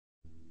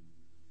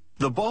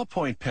The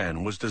ballpoint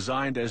pen was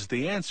designed as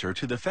the answer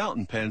to the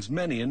fountain pen's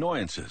many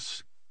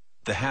annoyances.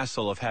 The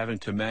hassle of having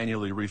to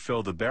manually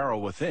refill the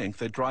barrel with ink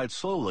that dried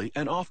slowly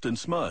and often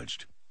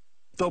smudged.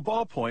 The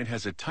ballpoint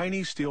has a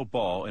tiny steel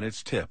ball in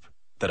its tip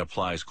that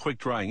applies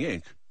quick-drying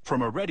ink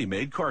from a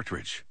ready-made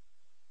cartridge.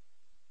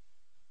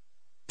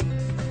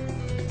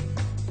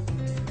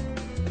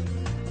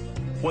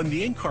 When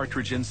the ink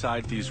cartridge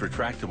inside these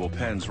retractable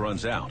pens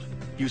runs out,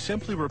 you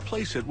simply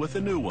replace it with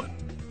a new one.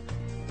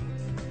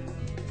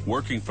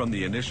 Working from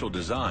the initial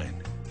design,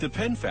 the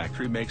pen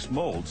factory makes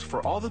molds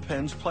for all the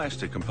pen's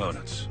plastic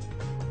components.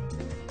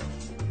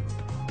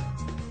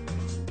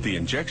 The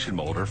injection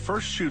molder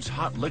first shoots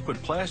hot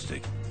liquid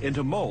plastic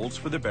into molds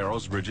for the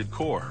barrel's rigid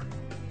core,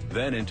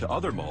 then into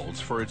other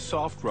molds for its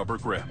soft rubber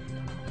grip.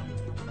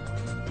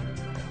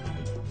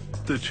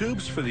 The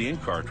tubes for the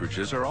ink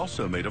cartridges are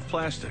also made of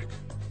plastic.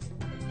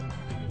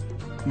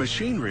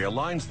 Machinery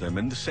aligns them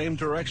in the same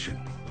direction,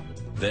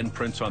 then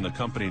prints on the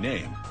company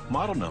name,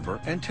 model number,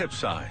 and tip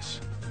size.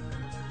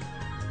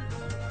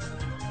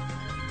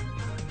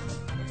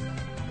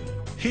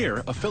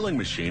 Here, a filling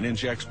machine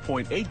injects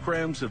 0.8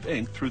 grams of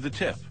ink through the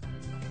tip.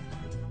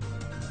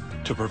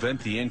 To prevent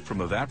the ink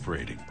from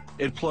evaporating,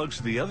 it plugs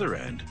the other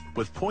end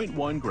with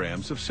 0.1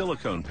 grams of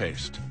silicone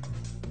paste.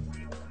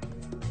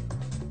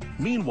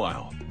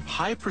 Meanwhile,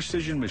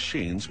 high-precision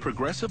machines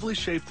progressively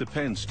shape the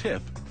pen's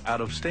tip out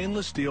of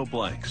stainless steel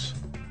blanks.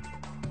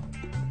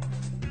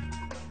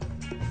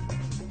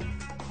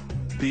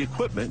 The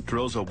equipment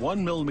drills a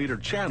 1 millimeter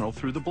channel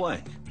through the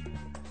blank,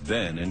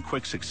 then, in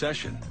quick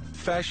succession,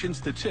 fashions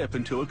the tip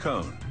into a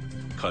cone,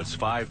 cuts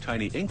 5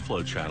 tiny ink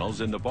flow channels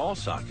in the ball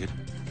socket,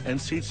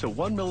 and seats a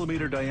 1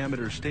 millimeter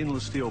diameter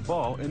stainless steel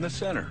ball in the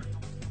center.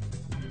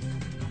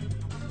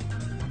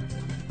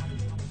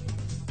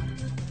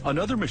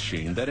 Another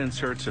machine that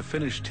inserts a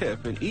finished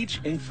tip in each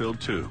ink-filled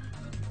tube.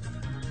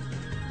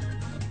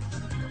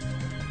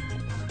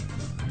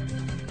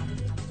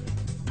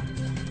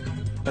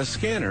 A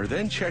scanner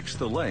then checks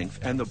the length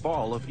and the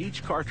ball of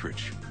each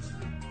cartridge.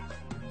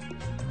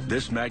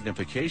 This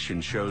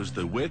magnification shows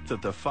the width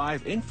of the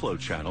 5 ink flow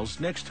channels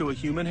next to a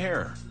human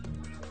hair.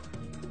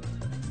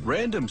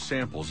 Random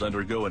samples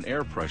undergo an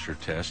air pressure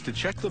test to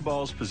check the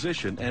ball's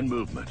position and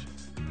movement.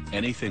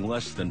 Anything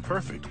less than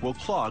perfect will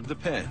clog the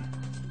pen.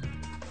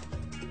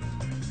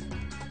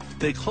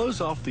 They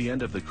close off the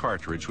end of the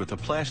cartridge with a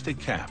plastic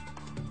cap.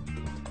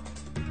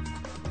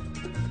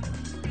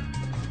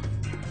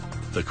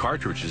 The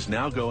cartridges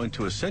now go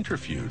into a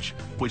centrifuge,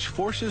 which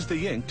forces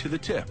the ink to the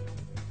tip,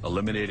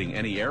 eliminating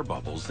any air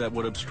bubbles that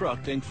would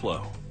obstruct ink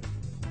flow.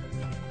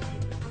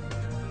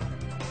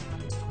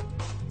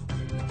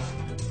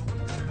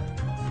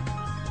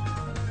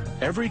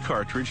 Every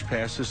cartridge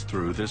passes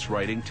through this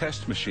writing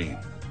test machine.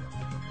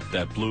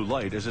 That blue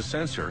light is a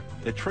sensor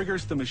that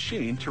triggers the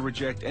machine to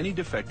reject any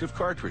defective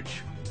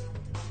cartridge.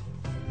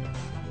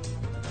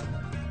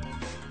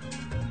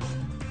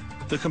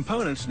 The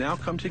components now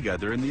come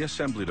together in the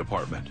assembly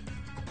department.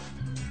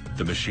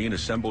 The machine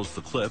assembles the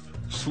clip,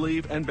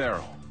 sleeve, and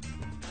barrel.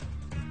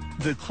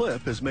 The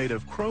clip is made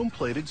of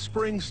chrome-plated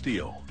spring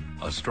steel,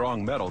 a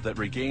strong metal that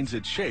regains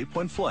its shape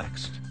when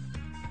flexed.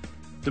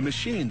 The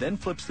machine then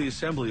flips the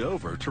assembly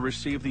over to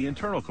receive the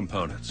internal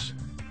components.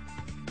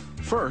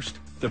 First,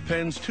 the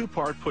pen's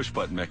 2-part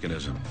push-button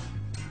mechanism.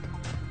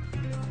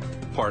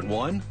 Part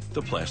 1,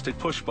 the plastic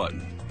push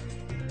button.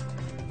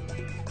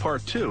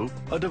 Part 2,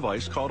 a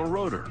device called a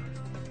rotor.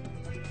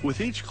 With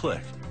each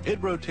click,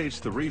 it rotates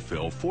the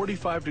refill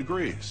 45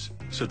 degrees,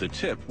 so the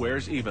tip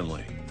wears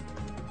evenly.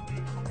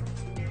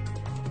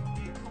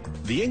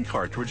 The ink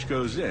cartridge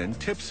goes in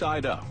tip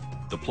side up,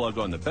 the plug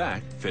on the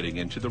back fitting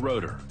into the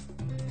rotor.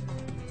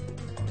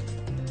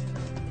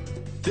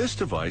 This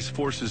device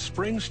forces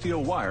spring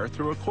steel wire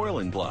through a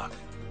coiling block.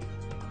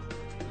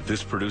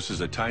 This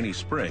produces a tiny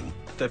spring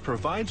that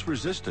provides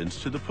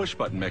resistance to the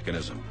push-button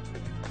mechanism.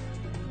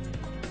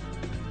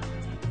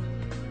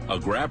 A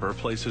grabber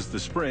places the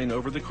spring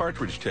over the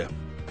cartridge tip.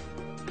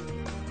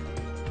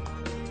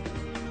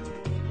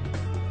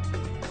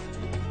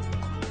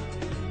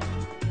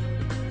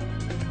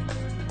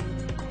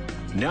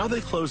 Now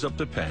they close up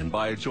the pen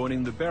by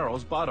adjoining the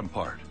barrel's bottom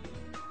part.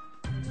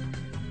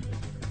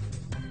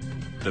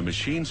 The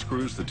machine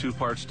screws the 2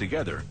 parts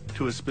together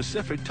to a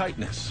specific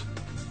tightness.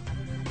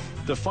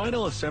 The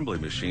final assembly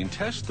machine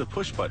tests the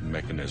push-button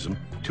mechanism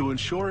to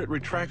ensure it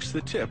retracts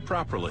the tip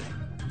properly.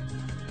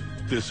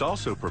 This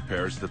also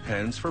prepares the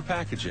pens for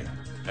packaging,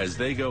 as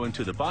they go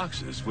into the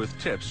boxes with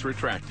tips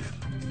retracted.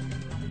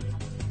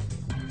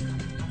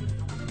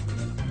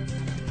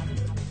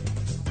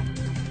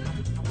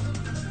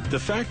 The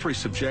factory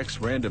subjects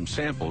random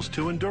samples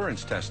to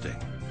endurance testing.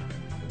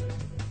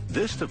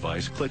 This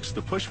device clicks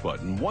the push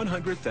button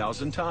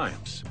 100,000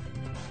 times.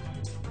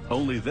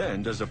 Only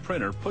then does a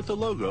printer put the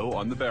logo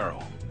on the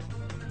barrel.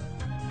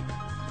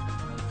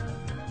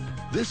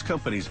 This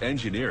company's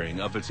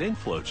engineering of its ink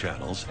flow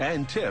channels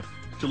and tip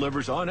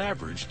delivers on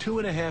average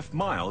 2.5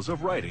 miles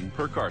of writing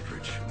per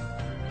cartridge.